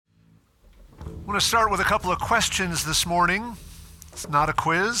I want to start with a couple of questions this morning. It's not a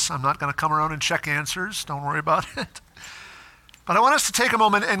quiz. I'm not going to come around and check answers. Don't worry about it. But I want us to take a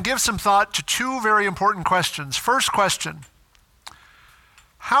moment and give some thought to two very important questions. First question,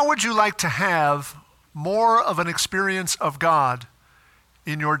 how would you like to have more of an experience of God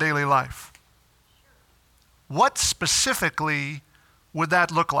in your daily life? What specifically would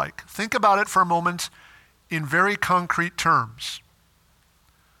that look like? Think about it for a moment in very concrete terms.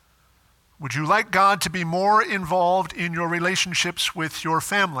 Would you like God to be more involved in your relationships with your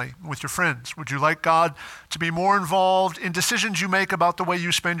family, with your friends? Would you like God to be more involved in decisions you make about the way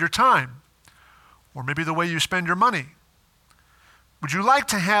you spend your time, or maybe the way you spend your money? Would you like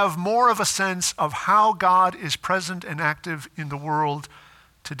to have more of a sense of how God is present and active in the world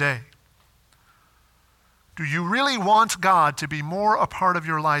today? Do you really want God to be more a part of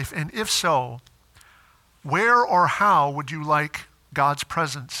your life? And if so, where or how would you like God's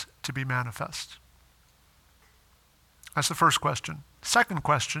presence to be manifest? That's the first question. Second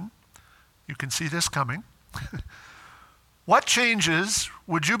question, you can see this coming. What changes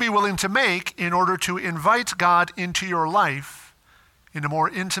would you be willing to make in order to invite God into your life in a more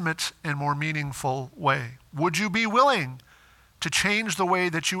intimate and more meaningful way? Would you be willing to change the way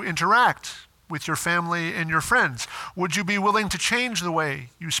that you interact with your family and your friends? Would you be willing to change the way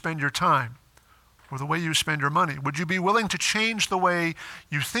you spend your time or the way you spend your money? Would you be willing to change the way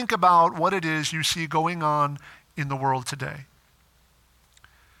you think about what it is you see going on in the world today?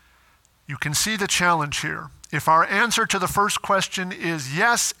 You can see the challenge here. If our answer to the first question is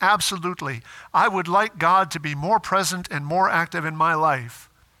yes, absolutely, I would like God to be more present and more active in my life,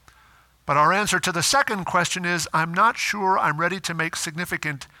 but our answer to the second question is I'm not sure I'm ready to make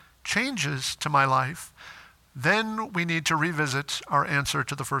significant changes to my life, then we need to revisit our answer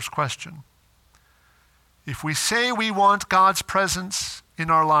to the first question. If we say we want God's presence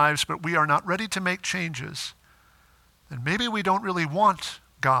in our lives, but we are not ready to make changes, then maybe we don't really want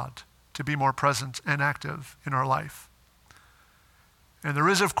God to be more present and active in our life. And there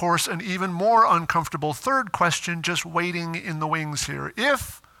is, of course, an even more uncomfortable third question just waiting in the wings here.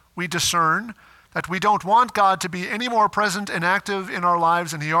 If we discern that we don't want God to be any more present and active in our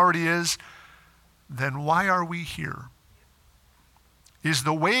lives than he already is, then why are we here? Is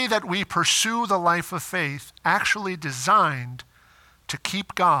the way that we pursue the life of faith actually designed to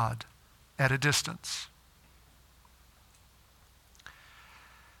keep God at a distance?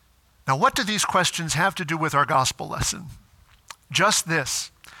 Now, what do these questions have to do with our gospel lesson? Just this.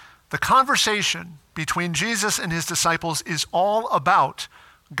 The conversation between Jesus and his disciples is all about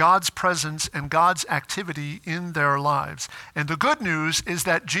God's presence and God's activity in their lives. And the good news is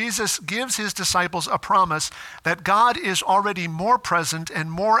that Jesus gives his disciples a promise that God is already more present and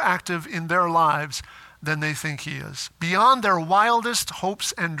more active in their lives than they think he is. Beyond their wildest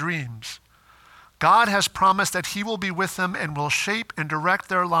hopes and dreams, God has promised that he will be with them and will shape and direct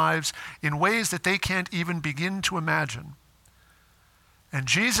their lives in ways that they can't even begin to imagine. And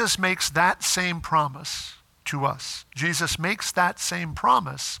Jesus makes that same promise to us. Jesus makes that same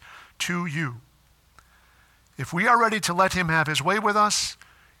promise to you. If we are ready to let him have his way with us,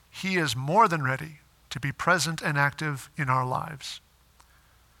 he is more than ready to be present and active in our lives.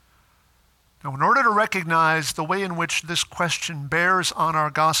 Now, in order to recognize the way in which this question bears on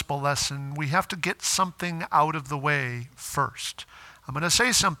our gospel lesson, we have to get something out of the way first. I'm going to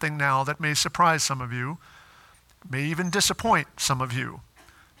say something now that may surprise some of you, may even disappoint some of you.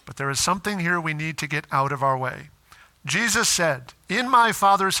 But there is something here we need to get out of our way. Jesus said, "In my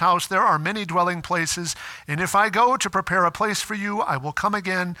Father's house there are many dwelling places, and if I go to prepare a place for you, I will come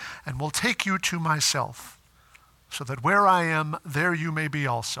again and will take you to myself, so that where I am, there you may be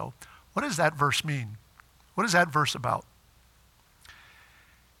also." What does that verse mean? What is that verse about?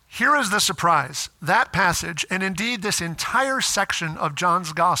 Here is the surprise. That passage, and indeed this entire section of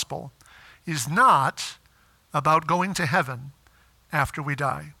John's gospel, is not about going to heaven after we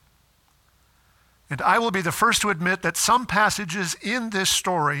die. And I will be the first to admit that some passages in this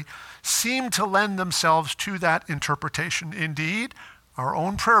story seem to lend themselves to that interpretation. Indeed, our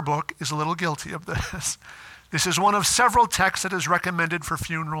own prayer book is a little guilty of this. This is one of several texts that is recommended for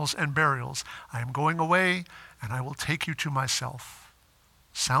funerals and burials. I am going away and I will take you to myself.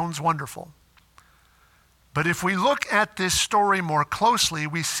 Sounds wonderful. But if we look at this story more closely,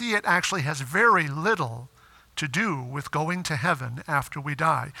 we see it actually has very little to do with going to heaven after we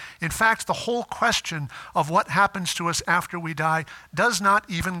die. In fact, the whole question of what happens to us after we die does not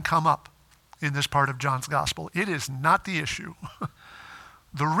even come up in this part of John's gospel. It is not the issue.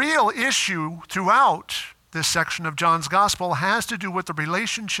 The real issue throughout this section of John's gospel has to do with the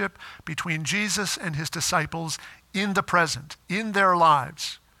relationship between Jesus and his disciples in the present, in their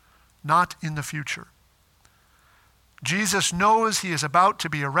lives, not in the future. Jesus knows he is about to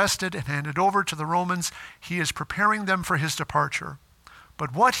be arrested and handed over to the Romans. He is preparing them for his departure.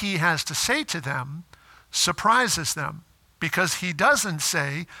 But what he has to say to them surprises them, because he doesn't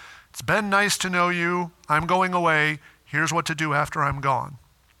say, "It's been nice to know you. I'm going away. Here's what to do after I'm gone."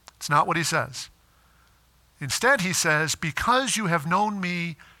 It's not what he says. Instead, he says, "Because you have known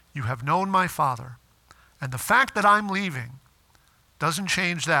me, you have known my Father. And the fact that I'm leaving doesn't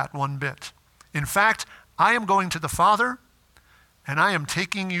change that one bit. In fact, I am going to the Father, and I am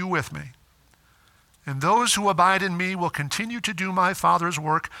taking you with me. And those who abide in me will continue to do my Father's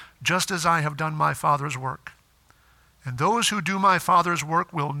work, just as I have done my Father's work. And those who do my Father's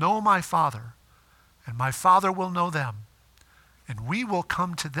work will know my Father, and my Father will know them. And we will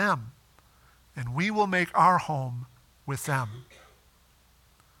come to them, and we will make our home with them."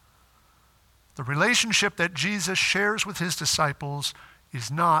 The relationship that Jesus shares with his disciples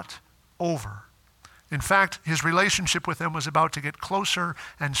is not over. In fact, his relationship with them was about to get closer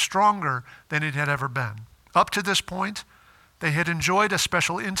and stronger than it had ever been. Up to this point, they had enjoyed a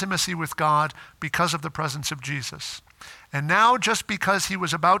special intimacy with God because of the presence of Jesus. And now, just because he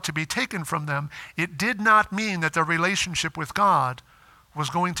was about to be taken from them, it did not mean that their relationship with God was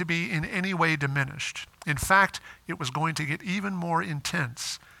going to be in any way diminished. In fact, it was going to get even more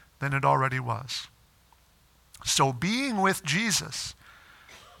intense than it already was. So being with Jesus,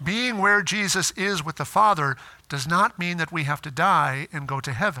 being where Jesus is with the Father, does not mean that we have to die and go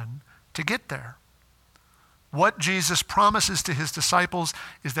to heaven to get there. What Jesus promises to his disciples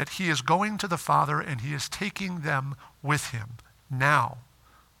is that he is going to the Father and he is taking them with him now,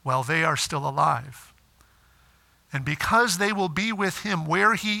 while they are still alive. And because they will be with him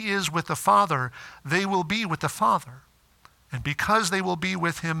where he is with the Father, they will be with the Father. And because they will be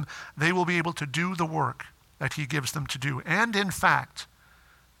with him, they will be able to do the work that he gives them to do. And in fact,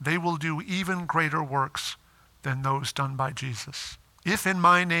 they will do even greater works than those done by Jesus. If in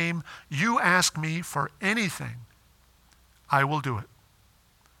my name you ask me for anything, I will do it.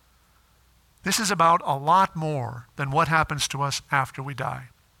 This is about a lot more than what happens to us after we die.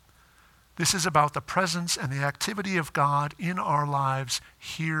 This is about the presence and the activity of God in our lives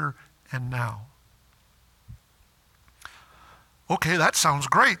here and now. Okay, that sounds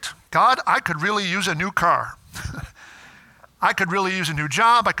great. God, I could really use a new car. I could really use a new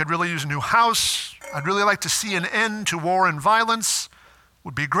job. I could really use a new house. I'd really like to see an end to war and violence. It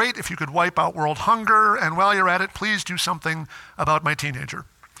would be great if you could wipe out world hunger. And while you're at it, please do something about my teenager.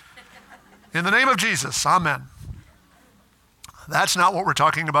 In the name of Jesus, amen. That's not what we're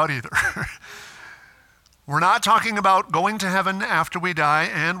talking about either. We're not talking about going to heaven after we die,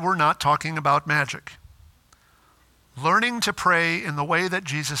 and we're not talking about magic. Learning to pray in the way that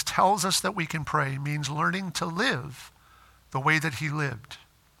Jesus tells us that we can pray means learning to live the way that he lived,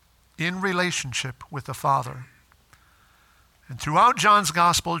 in relationship with the Father. And throughout John's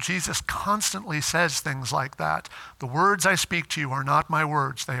gospel, Jesus constantly says things like that. The words I speak to you are not my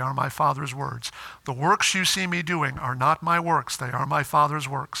words, they are my Father's words. The works you see me doing are not my works, they are my Father's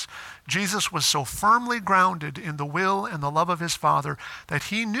works. Jesus was so firmly grounded in the will and the love of his Father that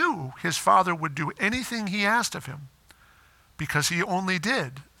he knew his Father would do anything he asked of him, because he only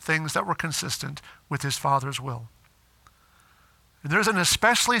did things that were consistent with his Father's will. And there's an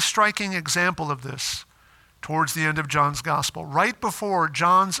especially striking example of this towards the end of John's gospel. Right before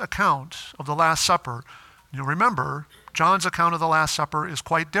John's account of the Last Supper, you'll remember, John's account of the Last Supper is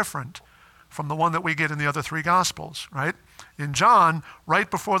quite different from the one that we get in the other three gospels, right? In John, right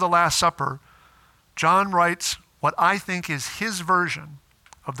before the Last Supper, John writes what I think is his version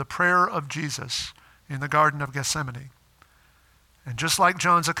of the prayer of Jesus in the Garden of Gethsemane. And just like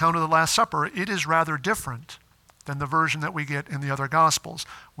John's account of the Last Supper, it is rather different than the version that we get in the other Gospels.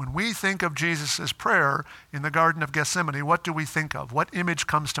 When we think of Jesus' prayer in the Garden of Gethsemane, what do we think of? What image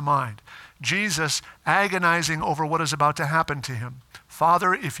comes to mind? Jesus agonizing over what is about to happen to him.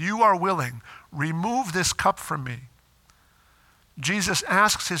 Father, if you are willing, remove this cup from me. Jesus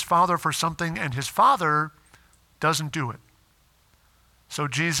asks his Father for something, and his Father doesn't do it. So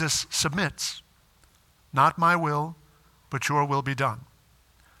Jesus submits. Not my will, but your will be done.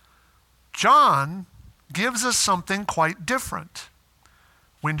 John gives us something quite different.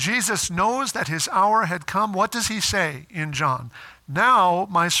 When Jesus knows that his hour had come, what does he say in John? Now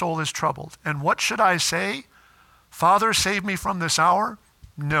my soul is troubled. And what should I say? Father, save me from this hour?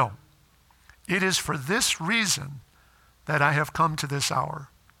 No. It is for this reason that I have come to this hour.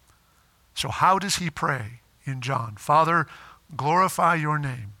 So how does he pray in John? Father, glorify your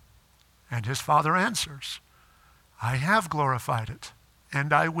name. And his Father answers, I have glorified it,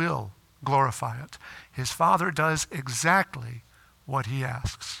 and I will glorify it. His Father does exactly what he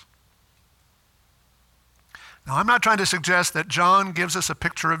asks. Now, I'm not trying to suggest that John gives us a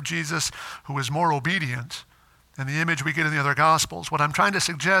picture of Jesus who is more obedient than the image we get in the other Gospels. What I'm trying to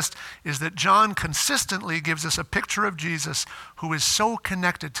suggest is that John consistently gives us a picture of Jesus who is so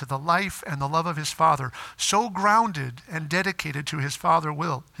connected to the life and the love of his Father, so grounded and dedicated to his Father's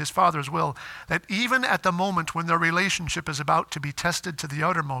will, that even at the moment when their relationship is about to be tested to the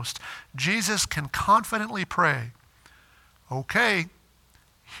uttermost, Jesus can confidently pray, "Okay,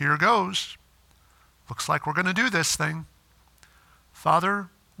 here goes. Looks like we're going to do this thing. Father,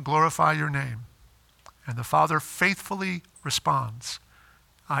 glorify your name." And the Father faithfully responds,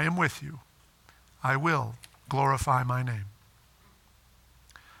 "I am with you. I will glorify my name."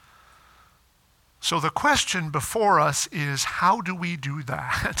 So the question before us is, how do we do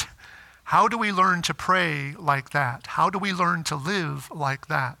that? How do we learn to pray like that? How do we learn to live like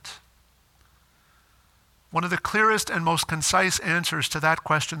that? One of the clearest and most concise answers to that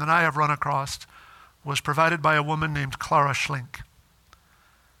question that I have run across was provided by a woman named Clara Schlink.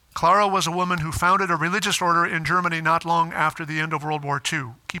 Clara was a woman who founded a religious order in Germany not long after the end of World War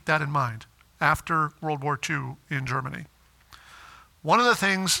II. Keep that in mind, after World War II in Germany. One of the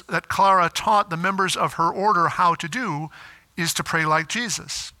things that Clara taught the members of her order how to do is to pray like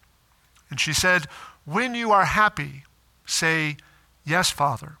Jesus. And she said, "When you are happy, say, 'Yes,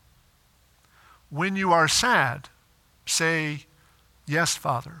 Father.' When you are sad, say, 'Yes,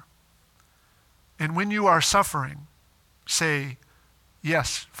 Father.' And when you are suffering, say,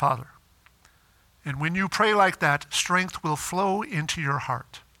 'Yes, Father.' And when you pray like that, strength will flow into your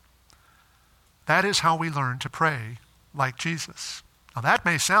heart." That is how we learn to pray like Jesus. Now that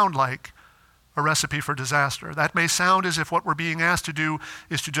may sound like a recipe for disaster. That may sound as if what we're being asked to do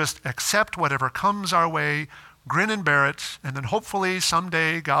is to just accept whatever comes our way, grin and bear it, and then hopefully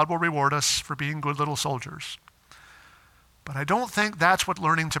someday God will reward us for being good little soldiers. But I don't think that's what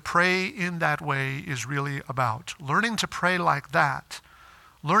learning to pray in that way is really about. Learning to pray like that,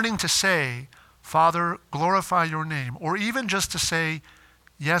 learning to say, "Father, glorify your name," or even just to say,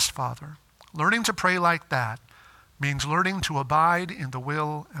 "Yes, Father," learning to pray like that means learning to abide in the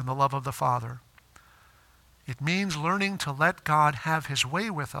will and the love of the Father. It means learning to let God have his way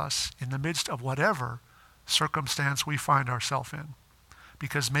with us in the midst of whatever circumstance we find ourselves in.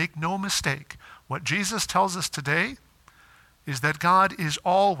 Because make no mistake, what Jesus tells us today is that God is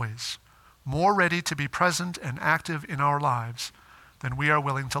always more ready to be present and active in our lives than we are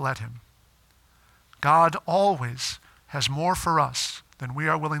willing to let him. God always has more for us than we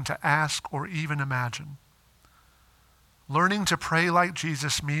are willing to ask or even imagine. Learning to pray like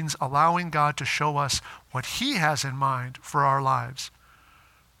Jesus means allowing God to show us what he has in mind for our lives,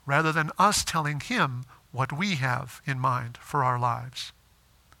 rather than us telling him what we have in mind for our lives.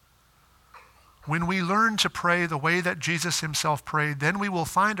 When we learn to pray the way that Jesus himself prayed, then we will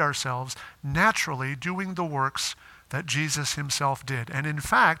find ourselves naturally doing the works that Jesus himself did. And in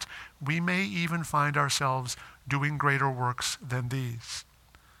fact, we may even find ourselves doing greater works than these.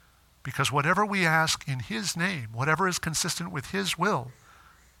 Because whatever we ask in his name, whatever is consistent with his will,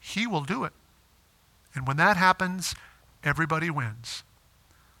 he will do it. And when that happens, everybody wins.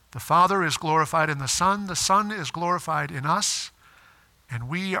 The Father is glorified in the Son is glorified in us, and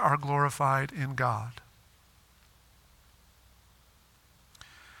we are glorified in God.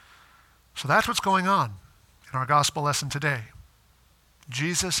 So that's what's going on in our gospel lesson today.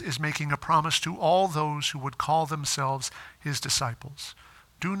 Jesus is making a promise to all those who would call themselves his disciples.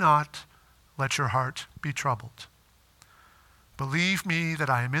 Do not let your heart be troubled. Believe me that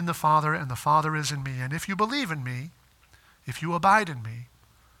I am in the Father and the Father is in me. And if you believe in me, if you abide in me,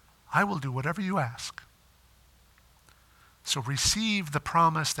 I will do whatever you ask. So receive the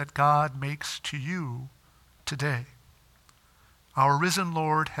promise that God makes to you today. Our risen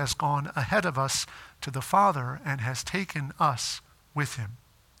Lord has gone ahead of us to the Father and has taken us with him.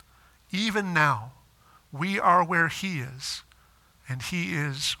 Even now, we are where he is, and he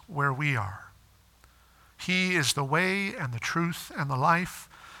is where we are. He is the way and the truth and the life,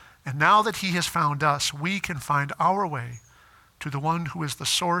 and now that he has found us, we can find our way to the one who is the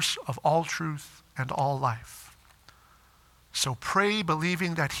source of all truth and all life. So pray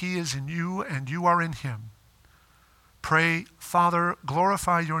believing that he is in you and you are in him. Pray, "Father,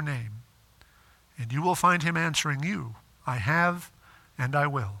 glorify your name," and you will find him answering you, "I have and I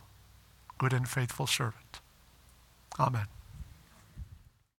will, good and faithful servant." Amen.